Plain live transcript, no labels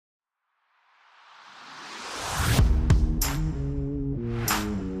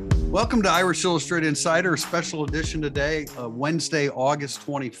Welcome to Irish Illustrated Insider, special edition today, Wednesday, August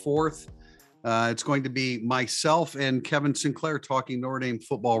 24th. It's going to be myself and Kevin Sinclair talking Notre Dame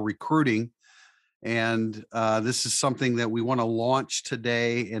football recruiting. And this is something that we want to launch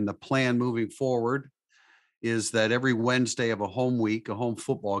today, and the plan moving forward is that every Wednesday of a home week, a home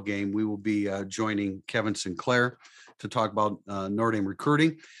football game, we will be joining Kevin Sinclair to talk about Notre Dame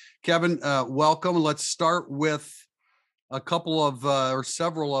recruiting. Kevin, welcome. Let's start with a couple of or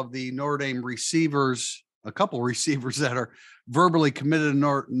several of the Notre Dame receivers, a couple of receivers that are verbally committed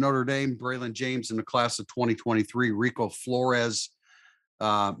to Notre Dame. Braylon James in the class of 2023, Rico Flores.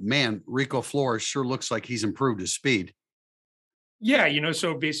 Rico Flores sure looks like he's improved his speed. Yeah,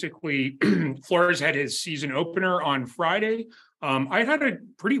 so basically Flores had his season opener on Friday. I had a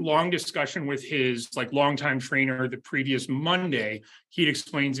pretty long discussion with his longtime trainer the previous Monday. He'd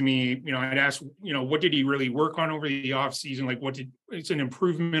explained to me, I'd asked, what did he really work on over the offseason? It's an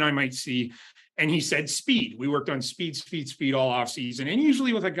improvement I might see. And he said speed. We worked on speed all offseason. And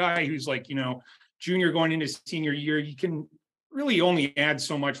usually with a guy who's junior going into senior year, you can really only add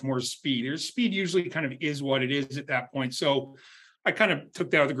so much more speed. Their speed usually kind of is what it is at that point. So I kind of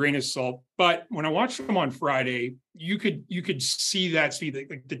took that with a grain of salt. But when I watched him on Friday, you could see that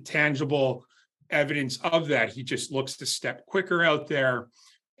speed, the tangible evidence of that. He just looks to step quicker out there,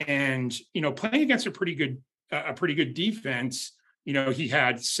 and playing against a pretty good defense. He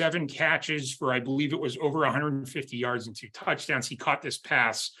had 7 catches for, I believe it was over 150 yards and 2 touchdowns. He caught this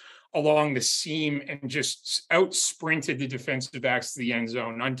pass along the seam and just out sprinted the defensive backs to the end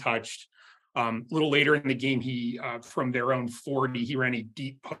zone untouched. A little later in the game, he from their own 40, he ran a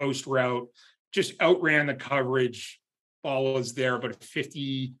deep post route, just outran the coverage. Ball was there, but a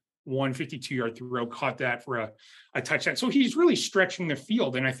 52-yard throw, caught that for a touchdown. So he's really stretching the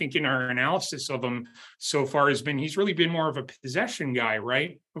field. And I think in our analysis of him so far he's really been more of a possession guy,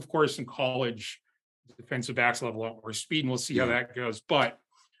 right? Of course, in college, defensive backs have a lot more speed, and we'll see how that goes. But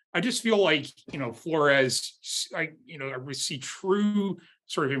I just feel like, Flores, I see true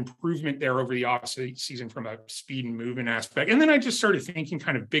sort of improvement there over the off season from a speed and movement aspect. And then I just started thinking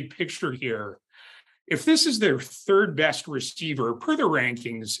kind of big picture here. If this is their third best receiver per the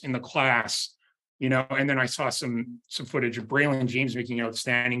rankings in the class, and then I saw some footage of Braylon James making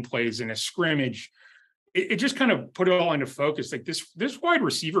outstanding plays in a scrimmage, it just kind of put it all into focus. Like this wide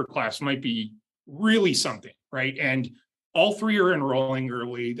receiver class might be really something, right? And all 3 are enrolling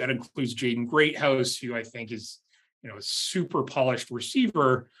early. That includes Jaden Greathouse, who I think is, a super polished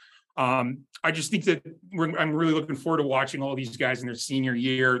receiver. I just think that I'm really looking forward to watching all these guys in their senior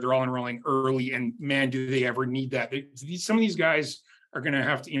year. They're all enrolling early, and man, do they ever need that. Some of these guys are going to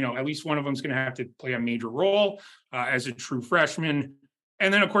have to, at least one of them is going to have to play a major role as a true freshman.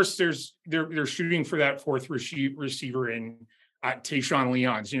 And then, of course, they're shooting for that fourth receiver in Tayshawn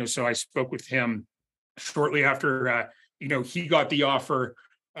Leons. So I spoke with him shortly after, he got the offer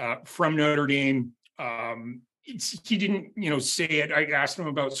from Notre Dame. He didn't, say it. I asked him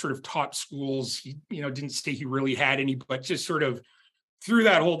about sort of top schools. He, didn't say he really had any, but just sort of through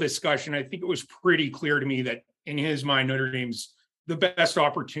that whole discussion, I think it was pretty clear to me that in his mind, Notre Dame's the best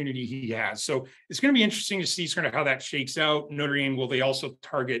opportunity he has. So it's going to be interesting to see sort of how that shakes out. Notre Dame, will they also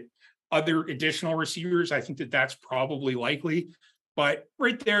target other additional receivers? I think that's probably likely. But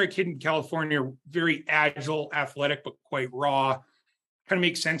right there, a kid in California, very agile, athletic, but quite raw. Kind of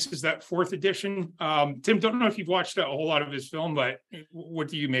makes sense as that fourth edition. Tim, don't know if you've watched a whole lot of his film, but what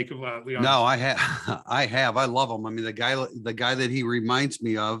do you make of Leon? No, I have. I love him. I mean, the guy that he reminds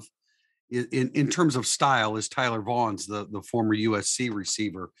me of in terms of style is Tyler Vaughns, the former USC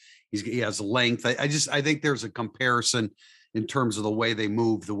receiver. He has length. I think there's a comparison in terms of the way they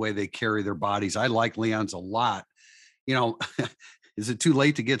move, the way they carry their bodies. I like Leon's a lot. Is it too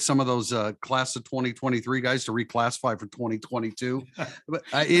late to get some of those class of 2023 guys to reclassify for 2022? But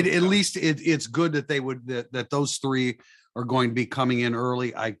at least it's good that that those 3 are going to be coming in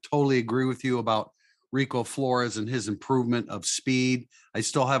early. I totally agree with you about Rico Flores and his improvement of speed. I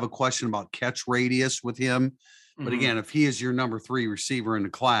still have a question about catch radius with him. But again, if he is your number 3 receiver in the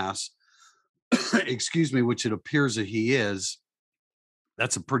class, excuse me, which it appears that he is,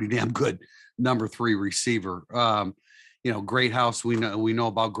 that's a pretty damn good number 3 receiver. Greathouse, we know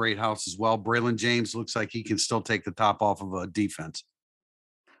about Greathouse as well. Braylon James looks like he can still take the top off of a defense.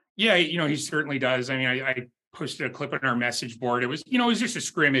 Yeah, he certainly does. I mean, I posted a clip on our message board. It was just a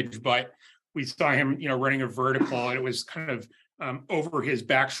scrimmage, but we saw him, running a vertical, and it was kind of over his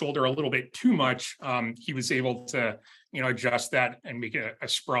back shoulder a little bit too much. He was able to, adjust that and make a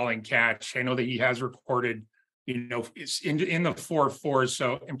sprawling catch. I know that he has recorded, it's in the 4.4.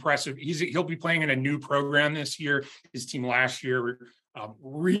 So impressive. He'll be playing in a new program this year. His team last year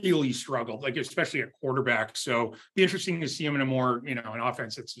really struggled, like especially at quarterback. So be interesting to see him in a more, an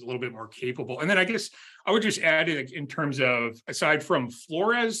offense that's a little bit more capable. And then I guess I would just add in terms of, aside from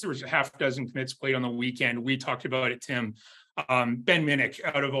Flores, there was a half dozen commits played on the weekend. We talked about it, Tim. Ben Minnick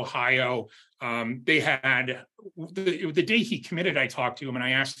out of Ohio. They had the day he committed, I talked to him and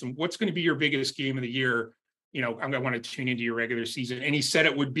I asked him, what's going to be your biggest game of the year? I'm going to want to tune into your regular season. And he said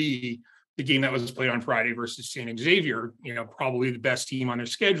it would be the game that was played on Friday versus San Xavier, probably the best team on their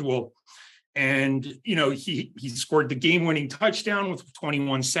schedule. And, he scored the game-winning touchdown with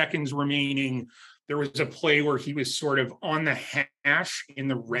 21 seconds remaining. There was a play where he was sort of on the hash in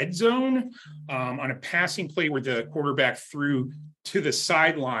the red zone on a passing play where the quarterback threw to the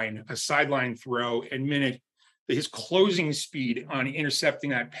sideline, a sideline throw, and his closing speed on intercepting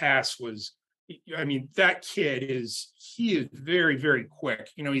that pass was, that kid is very, very quick.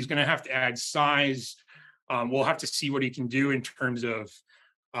 He's going to have to add size. We'll have to see what he can do in terms of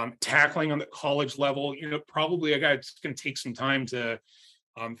tackling on the college level. Probably a guy that's going to take some time to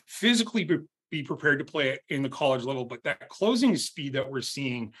physically be prepared to play in the college level, but that closing speed that we're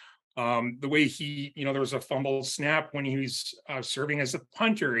seeing, the way there was a fumble snap when he was serving as a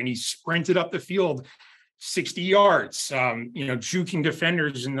punter and he sprinted up the field 60 yards, juking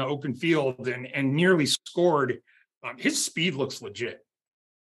defenders in the open field and nearly scored. His speed looks legit.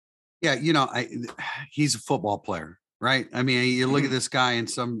 Yeah, he's a football player, right? You look at this guy and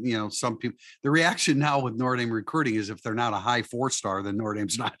some people, the reaction now with Notre Dame recruiting is if they're not a high 4-star, then Notre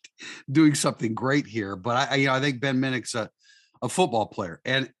Dame's not doing something great here. But I think Ben Minnick's a football player,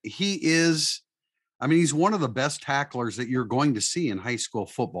 and he is. He's one of the best tacklers that you're going to see in high school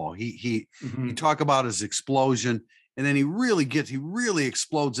football. You talk about his explosion, and then he really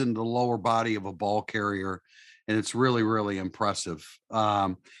explodes into the lower body of a ball carrier, and it's really, really impressive.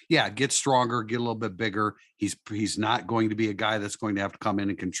 Get stronger, get a little bit bigger. He's not going to be a guy that's going to have to come in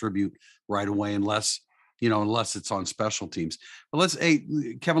and contribute right away unless it's on special teams. But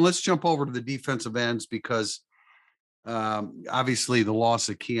Kevin, let's jump over to the defensive ends because obviously the loss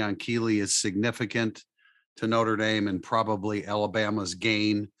of Keon Keeley is significant to Notre Dame and probably Alabama's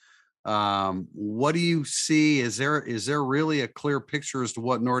gain. What do you see? Is there really a clear picture as to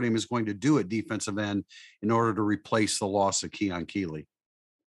what Notre Dame is going to do at defensive end in order to replace the loss of Keon Keeley?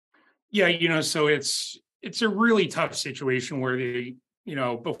 Yeah, so it's a really tough situation where they,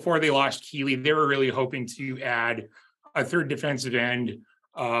 before they lost Keeley, they were really hoping to add a third defensive end.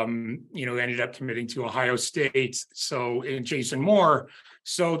 Ended up committing to Ohio State. So in Jason Moore,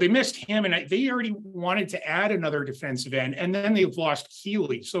 so they missed him, and they already wanted to add another defensive end, and then they've lost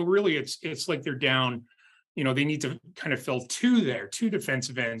Keeley. So really, it's like they're down. They need to kind of fill two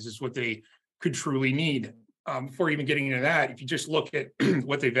defensive ends is what they could truly need. Before even getting into that, if you just look at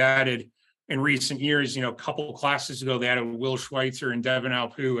what they've added in recent years, a couple of classes ago, they added Will Schweitzer and Devin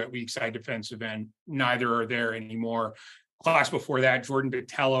Alpu at weak side defensive end. Neither are there anymore. Class before that, Jordan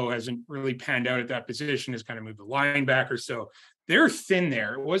Botelho hasn't really panned out at that position, has kind of moved to linebacker. So they're thin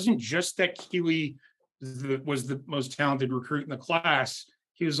there. It wasn't just that Keeley was the most talented recruit in the class.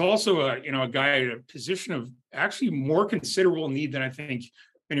 He was also a guy at a position of actually more considerable need than I think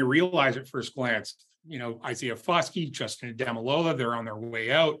many realize at first glance. Isaiah Foskey, Justin Ademilola, they're on their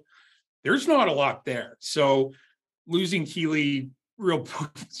way out. There's not a lot there. So losing Keeley, real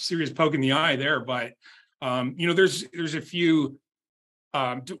serious poke in the eye there, but there's a few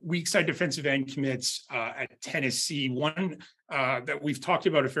weak side defensive end commits at Tennessee. One that we've talked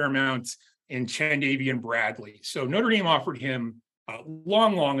about a fair amount in Chandavian Bradley. So Notre Dame offered him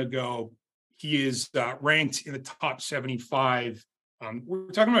long ago. He is ranked in the top 75. We're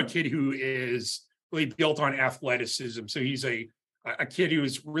talking about a kid who is really built on athleticism. So he's a kid who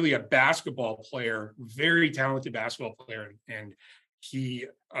is really a basketball player, very talented basketball player, and he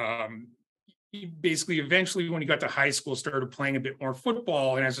basically eventually when he got to high school started playing a bit more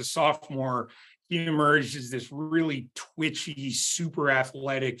football, and as a sophomore he emerged as this really twitchy, super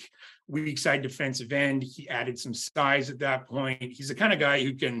athletic weak side defensive end. He added some size at that point. He's the kind of guy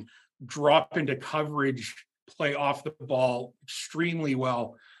who can drop into coverage, play off the ball extremely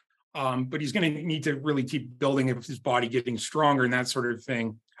well, but he's going to need to really keep building his body, getting stronger and that sort of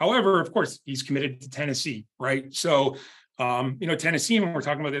thing. However, of course, he's committed to Tennessee, right? So Tennessee, when we're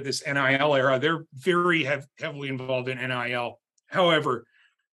talking about this NIL era, they're very heavily involved in NIL. However,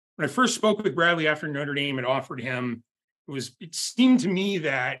 when I first spoke with Bradley after Notre Dame had offered him, it seemed to me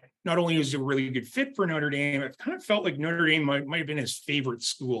that not only was he a really good fit for Notre Dame, it kind of felt like Notre Dame might have been his favorite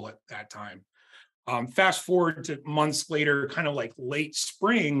school at that time. Fast forward to months later, kind of like late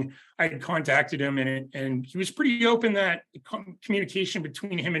spring, I had contacted him, and he was pretty open that communication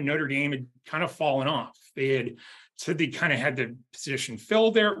between him and Notre Dame had kind of fallen off. They had said they kind of had the position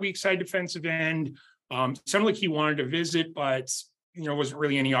filled there at weak side defensive end. Sounded like he wanted to visit, but wasn't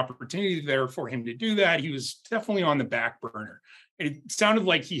really any opportunity there for him to do that. He was definitely on the back burner. It sounded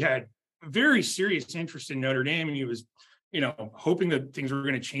like he had a very serious interest in Notre Dame, and he was, hoping that things were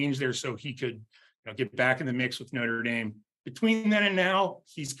going to change there so he could get back in the mix with Notre Dame. Between then and now,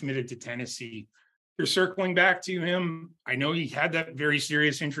 he's committed to Tennessee. They're circling back to him. I know he had that very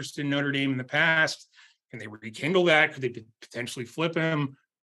serious interest in Notre Dame in the past. Can they rekindle that? Could they potentially flip him?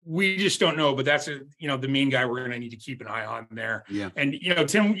 We just don't know, but that's the main guy we're going to need to keep an eye on there. Yeah. And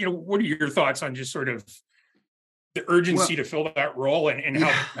Tim, what are your thoughts on just sort of the urgency to fill that role and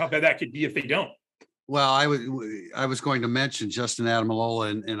how bad that could be if they don't? Well, I was going to mention Justin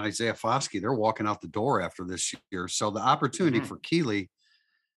Adamilola and Isaiah Foskey. They're walking out the door after this year. So the opportunity for Keeley,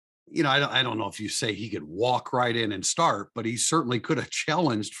 I don't know if you say he could walk right in and start, but he certainly could have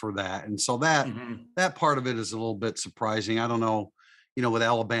challenged for that. And so that part of it is a little bit surprising. I don't know, with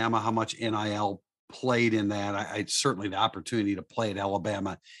Alabama, how much NIL played in that. I certainly the opportunity to play at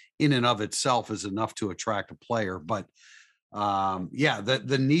Alabama in and of itself is enough to attract a player, but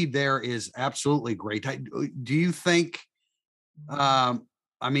the need there is absolutely great. Do you think do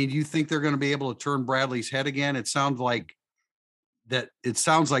you think they're going to be able to turn Bradley's head again? It sounds like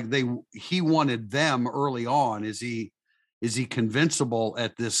he wanted them early on. Is he convincible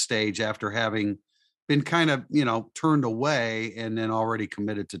at this stage after having been kind of turned away and then already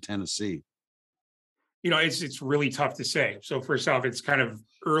committed to Tennessee? It's really tough to say. So first off, it's kind of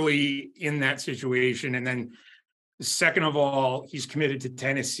early in that situation, and then second of all, he's committed to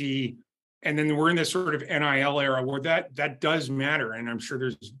Tennessee. And then we're in this sort of NIL era where that does matter. And I'm sure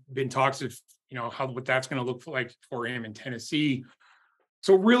there's been talks of, what that's going to look like for him in Tennessee.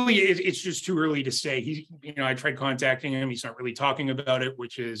 So really, it's just too early to say. I tried contacting him. He's not really talking about it,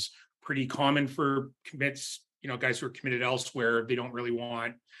 which is pretty common for commits, guys who are committed elsewhere. They don't really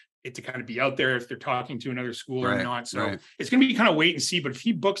want it to kind of be out there if they're talking to another school or not. So it's going to be kind of wait and see. But if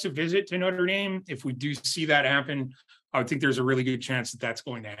he books a visit to Notre Dame, if we do see that happen, I would think there's a really good chance that that's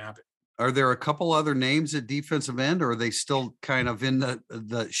going to happen. Are there a couple other names at defensive end, or are they still kind of in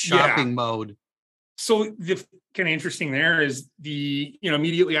the shopping mode? So the kind of interesting there is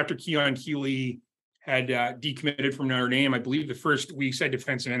immediately after Keon Keeley had decommitted from Notre Dame, I believe the first weak side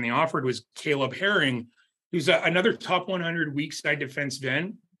defensive end they offered was Caleb Herring, who's another top 100 weak side defensive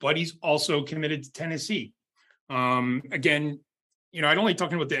end, but he's also committed to Tennessee. Again, I'd only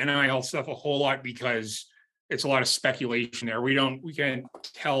talking about the NIL stuff a whole lot because it's a lot of speculation there. We can't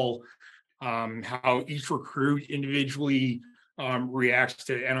tell how each recruit individually reacts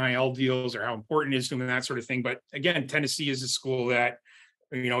to NIL deals or how important it is to them and that sort of thing. But again, Tennessee is a school that,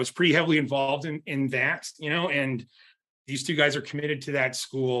 is pretty heavily involved in that, and these two guys are committed to that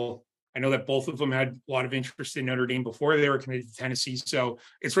school. I know that both of them had a lot of interest in Notre Dame before they were committed to Tennessee. So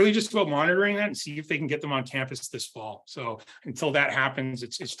it's really just about monitoring that and see if they can get them on campus this fall. So until that happens,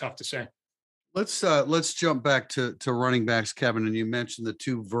 it's tough to say. Let's jump back to running backs, Kevin. And you mentioned the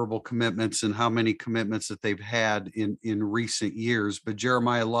two verbal commitments and how many commitments that they've had in recent years. But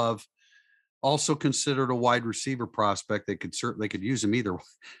Jeremiah Love, also considered a wide receiver prospect. They could use him either.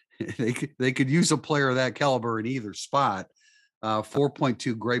 They could use a player of that caliber in either spot.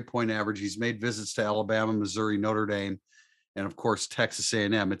 4.2 grade point average. He's made visits to Alabama, Missouri, Notre Dame, and of course Texas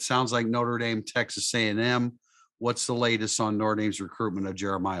A&M. It sounds like Notre Dame, Texas A&M. What's the latest on Notre Dame's recruitment of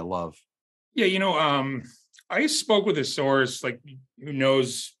Jeremiah Love? Yeah, I spoke with a source who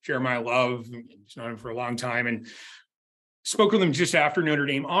knows Jeremiah Love. He's known him for a long time, and spoke with him just after Notre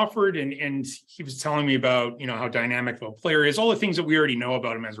Dame offered, and he was telling me about how dynamic of a player is, all the things that we already know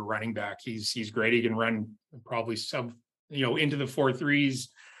about him as a running back. He's great. He can run probably into the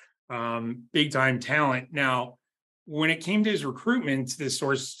 4.3s, big time talent. Now, when it came to his recruitment, this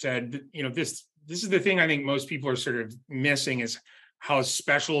source said, this is the thing I think most people are sort of missing is how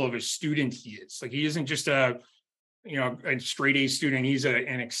special of a student he is. He isn't just a straight A student. He's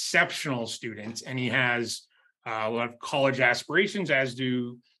an exceptional student, and he has a lot of college aspirations, as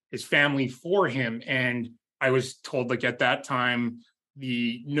do his family for him. And I was told at that time,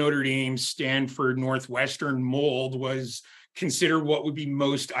 the Notre Dame, Stanford, Northwestern mold was considered what would be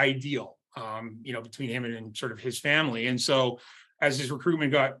most ideal, between him and sort of his family. And so as his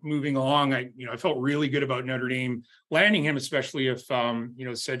recruitment got moving along, I felt really good about Notre Dame landing him, especially if,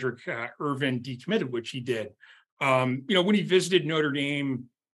 Cedric Irvin decommitted, which he did. When he visited Notre Dame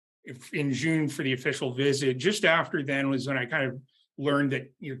in June for the official visit, just after then was when I kind of learned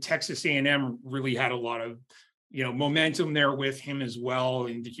that, Texas A&M really had a lot of, momentum there with him as well.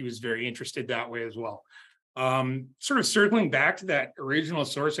 And he was very interested that way as well. Sort of circling back to that original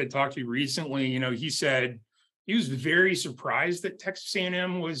source I talked to recently, he said he was very surprised that Texas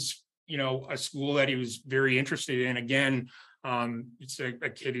A&M was, a school that he was very interested in. Again, it's a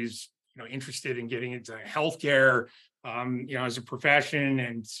kid who's, interested in getting into healthcare, as a profession.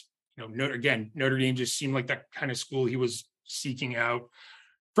 And, Notre Dame just seemed like that kind of school he was seeking out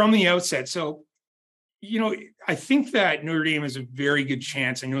from the outset. So, I think that Notre Dame has a very good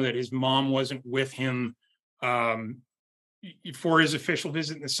chance. I know that his mom wasn't with him for his official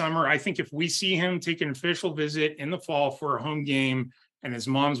visit in the summer. I think if we see him take an official visit in the fall for a home game and his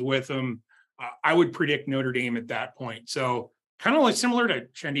mom's with him, I would predict Notre Dame at that point. So kind of like similar to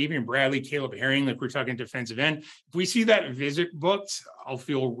Chandavian Bradley, Caleb Herring, like we're talking defensive end. If we see that visit booked, I'll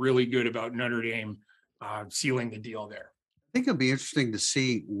feel really good about Notre Dame sealing the deal there. I think it'll be interesting to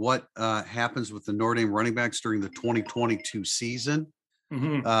see what happens with the Notre Dame running backs during the 2022 season,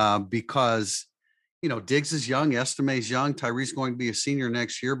 because Diggs is young, Estime is young, Tyree's going to be a senior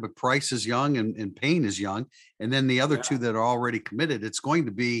next year, but Price is young and Payne is young, and then the other two that are already committed. It's going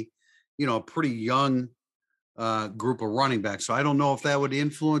to be, a pretty young group of running backs. So I don't know if that would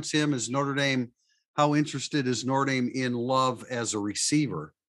influence him. How interested is Notre Dame in Love as a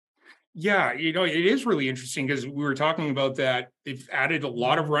receiver? Yeah, it is really interesting because we were talking about that. They've added a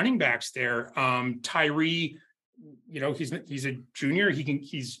lot of running backs there. Tyree, he's a junior.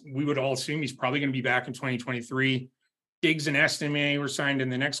 We would all assume he's probably going to be back in 2023. Diggs and Estime were signed in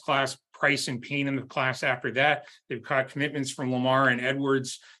the next class. Price and Payne in the class after that. They've got commitments from Lamar and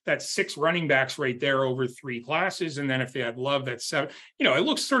Edwards. That's 6 running backs right there over 3 classes. And then if they had Love, that's 7. It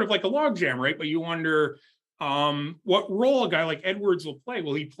looks sort of like a logjam, right? But you wonder what role a guy like Edwards will play.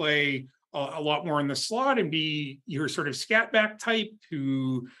 Will he play a lot more in the slot and be your sort of scat back type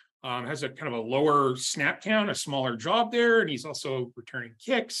who has a kind of a lower snap count, a smaller job there, and he's also returning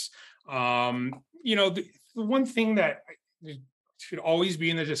kicks. The one thing that should always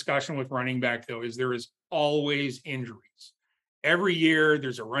be in the discussion with running back, though, is there is always injuries. Every year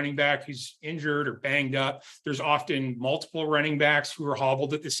there's a running back who's injured or banged up. There's often multiple running backs who are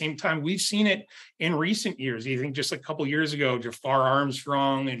hobbled at the same time. We've seen it in recent years. You think just a couple years ago, Jafar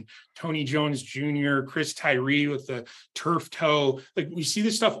Armstrong and Tony Jones Jr., Chris Tyree with the turf toe. Like we see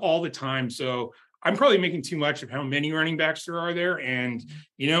this stuff all the time. So I'm probably making too much of how many running backs there are there. And,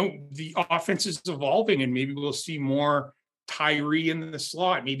 the offense is evolving and maybe we'll see more Tyree in the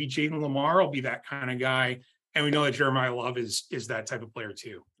slot. Maybe Jaden Lamar will be that kind of guy. And we know that Jeremiah Love is that type of player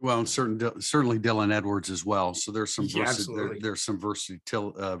too. Well, and certainly Dylan Edwards as well. So there's some there's some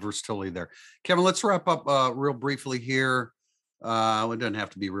versatility there. Kevin, let's wrap up real briefly here. It doesn't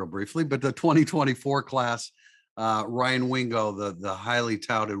have to be real briefly, but the 2024 class, Ryan Wingo, the highly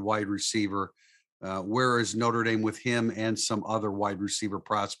touted wide receiver. Where is Notre Dame with him and some other wide receiver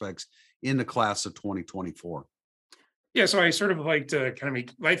prospects in the class of 2024? Yeah, so I sort of like to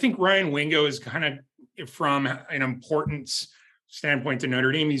I think Ryan Wingo is kind of, from an importance standpoint to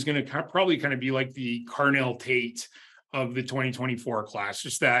Notre Dame, he's going to probably kind of be like the Carnell Tate of the 2024 class.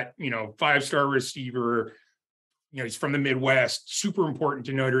 Just that, 5-star receiver, he's from the Midwest, super important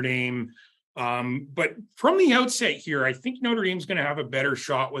to Notre Dame. But from the outset here, I think Notre Dame's going to have a better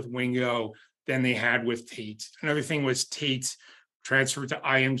shot with Wingo than they had with Tate. Another thing was Tate transferred to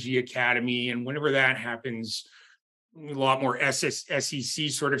IMG Academy. And whenever that happens, a lot more SEC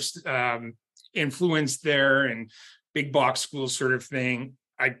sort of influence there and big box school sort of thing.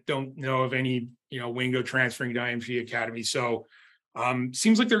 I don't know of any, Wingo transferring to IMG Academy. So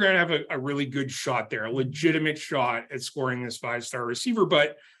seems like they're going to have a really good shot there, a legitimate shot at scoring this 5-star receiver.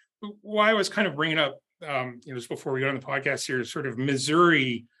 But why I was kind of bringing up, just before we go on the podcast here, sort of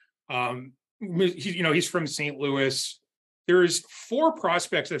Missouri. He's from St. Louis. There's 4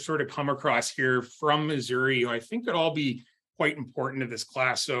 prospects I've sort of come across here from Missouri who I think could all be quite important to this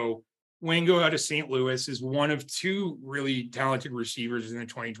class. So Wingo out of St. Louis is one of 2 really talented receivers in the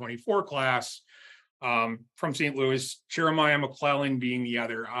 2024 class from St. Louis, Jeremiah McClellan being the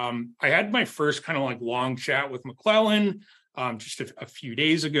other. I had my first kind of like long chat with McClellan just a few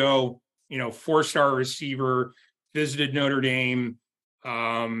days ago, 4-star receiver, visited Notre Dame.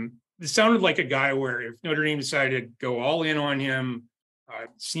 It sounded like a guy where if Notre Dame decided to go all in on him, it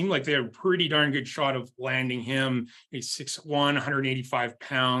seemed like they had a pretty darn good shot of landing him. He's 6'1", 185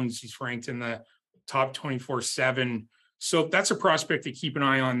 pounds. He's ranked in the top 24/7. So that's a prospect to keep an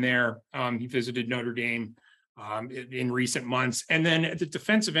eye on there. He visited Notre Dame in recent months. And then at the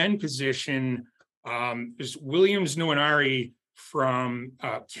defensive end position, there's Williams Nwaneri from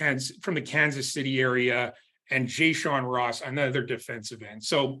the Kansas City area. and Jay-Sean Ross, another defensive end.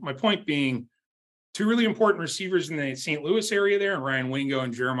 So my point being, two really important receivers in the St. Louis area there, and Ryan Wingo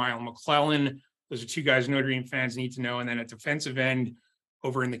and Jeremiah McClellan. Those are two guys Notre Dame fans need to know. And then at defensive end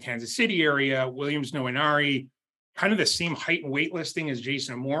over in the Kansas City area, Williams Nwaneri, kind of the same height and weight listing as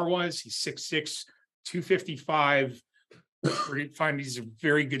Jason Moore was. He's 6'6", 255. We find he's a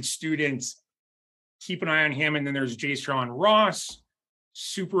very good student. Keep an eye on him. And then there's Jay-Sean Ross,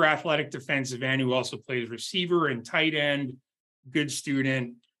 super athletic defensive end who also plays receiver and tight end. Good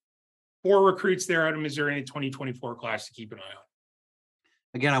student. 4 recruits there out of Missouri in the 2024 class to keep an eye on.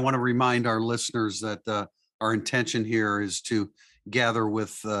 Again, I want to remind our listeners that our intention here is to gather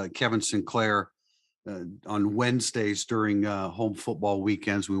with Kevin Sinclair on Wednesdays during home football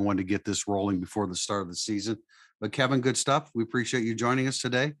weekends. We wanted to get this rolling before the start of the season. But Kevin, good stuff. We appreciate you joining us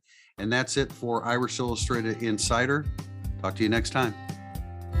today. And that's it for Irish Illustrated Insider. Talk to you next time.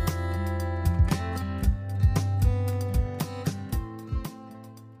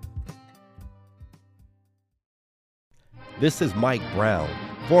 This is Mike Brown,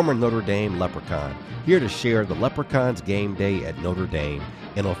 former Notre Dame Leprechaun, here to share the Leprechauns Game Day at Notre Dame,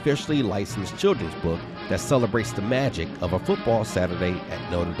 an officially licensed children's book that celebrates the magic of a football Saturday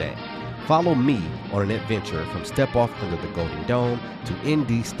at Notre Dame. Follow me on an adventure from Step Off Under the Golden Dome to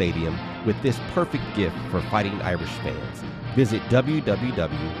ND Stadium with this perfect gift for Fighting Irish fans. Visit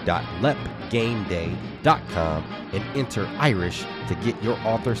www.lepgameday.com and enter Irish to get your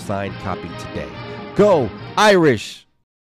author signed copy today. Go Irish!